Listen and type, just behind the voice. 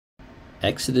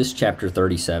Exodus chapter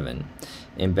 37.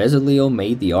 And Bezaleel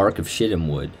made the ark of shittim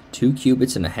wood. 2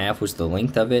 cubits and a half was the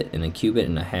length of it, and a cubit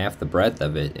and a half the breadth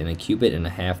of it, and a cubit and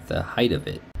a half the height of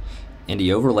it. And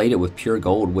he overlaid it with pure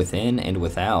gold within and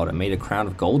without, and made a crown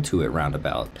of gold to it round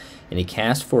about. And he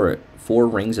cast for it 4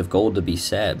 rings of gold to be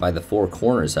set by the 4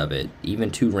 corners of it, even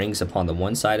 2 rings upon the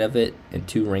one side of it, and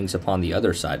 2 rings upon the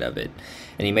other side of it.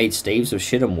 And he made staves of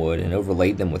shittim wood, and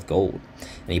overlaid them with gold.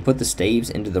 And he put the staves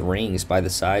into the rings by the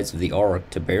sides of the ark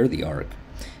to bear the ark.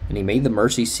 And he made the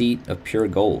mercy seat of pure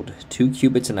gold. 2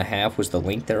 cubits and a half was the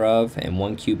length thereof, and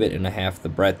 1 cubit and a half the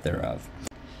breadth thereof.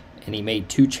 And he made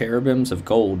 2 cherubims of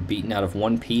gold, beaten out of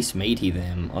one piece made he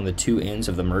them, on the 2 ends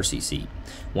of the mercy seat.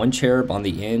 1 cherub on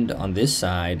the end on this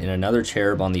side, and another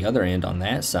cherub on the other end on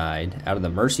that side. Out of the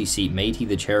mercy seat made he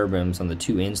the cherubims on the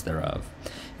 2 ends thereof.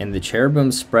 And the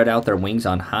cherubims spread out their wings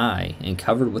on high, and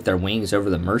covered with their wings over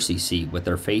the mercy seat, with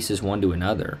their faces one to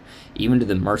another. Even to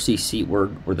the mercy seat were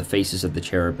the faces of the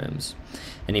cherubims.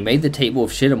 And he made the table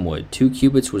of shittim wood. 2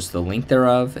 cubits was the length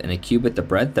thereof, and a cubit the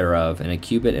breadth thereof, and a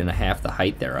cubit and a half the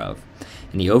height thereof.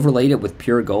 And he overlaid it with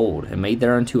pure gold, and made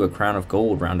thereunto a crown of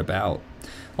gold round about.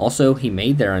 Also he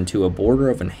made thereunto a border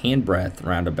of an handbreadth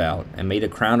round about, and made a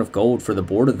crown of gold for the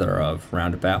border thereof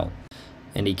round about.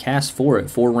 And he cast for it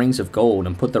 4 rings of gold,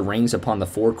 and put the rings upon the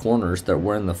 4 corners that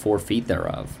were in the 4 feet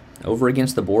thereof. Over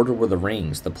against the border were the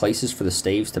rings, the places for the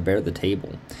staves to bear the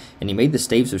table. And he made the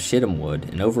staves of shittim wood,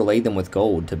 and overlaid them with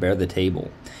gold to bear the table.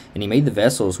 And he made the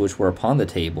vessels which were upon the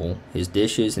table, his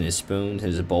dishes, and his spoons,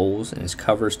 and his bowls, and his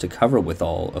covers to cover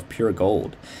withal, of pure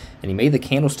gold. And he made the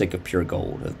candlestick of pure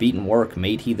gold. Of beaten work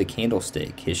made he the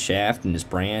candlestick. His shaft and his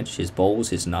branch, his bowls,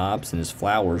 his knobs, and his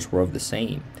flowers were of the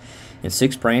same. And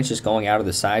 6 branches going out of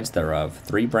the sides thereof,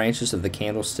 3 branches of the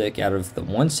candlestick out of the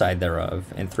one side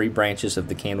thereof, and 3 branches of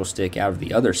the candlestick out of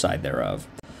the other side thereof.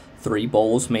 3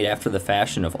 bowls made after the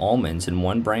fashion of almonds in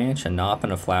one branch, a knop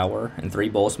and a flower, and 3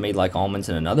 bowls made like almonds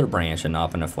in another branch, a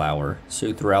knop and a flower,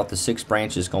 so throughout the 6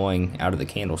 branches going out of the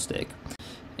candlestick.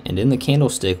 And in the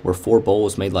candlestick were 4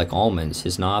 bowls made like almonds,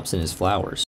 his knops and his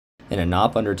flowers. And a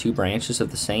knop under 2 branches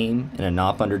of the same, and a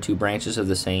knop under 2 branches of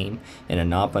the same, and a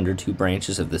knop under 2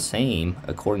 branches of the same,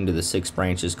 according to the 6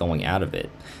 branches going out of it.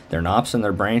 Their knops and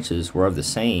their branches were of the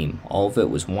same, all of it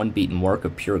was one beaten work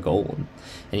of pure gold.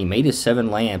 And he made his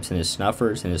 7 lamps, and his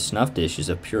snuffers, and his snuff dishes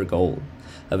of pure gold.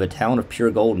 Of a talent of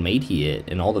pure gold made he it,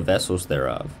 and all the vessels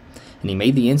thereof. And he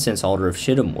made the incense altar of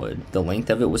shittim wood. The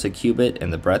length of it was a cubit,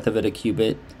 and the breadth of it a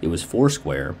cubit. It was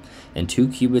foursquare, and 2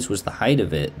 cubits was the height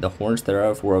of it. The horns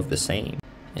thereof were of the same.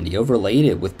 And he overlaid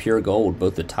it with pure gold,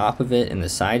 both the top of it and the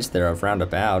sides thereof round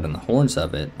about, and the horns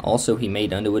of it. Also he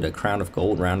made unto it a crown of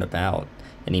gold round about.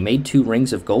 And he made 2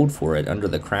 rings of gold for it under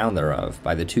the crown thereof,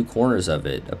 by the 2 corners of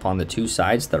it, upon the 2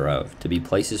 sides thereof, to be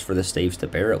places for the staves to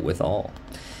bear it withal.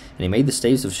 And he made the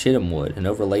staves of shittim wood, and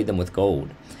overlaid them with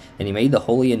gold. And he made the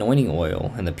holy anointing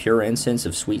oil, and the pure incense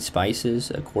of sweet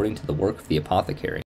spices, according to the work of the apothecary.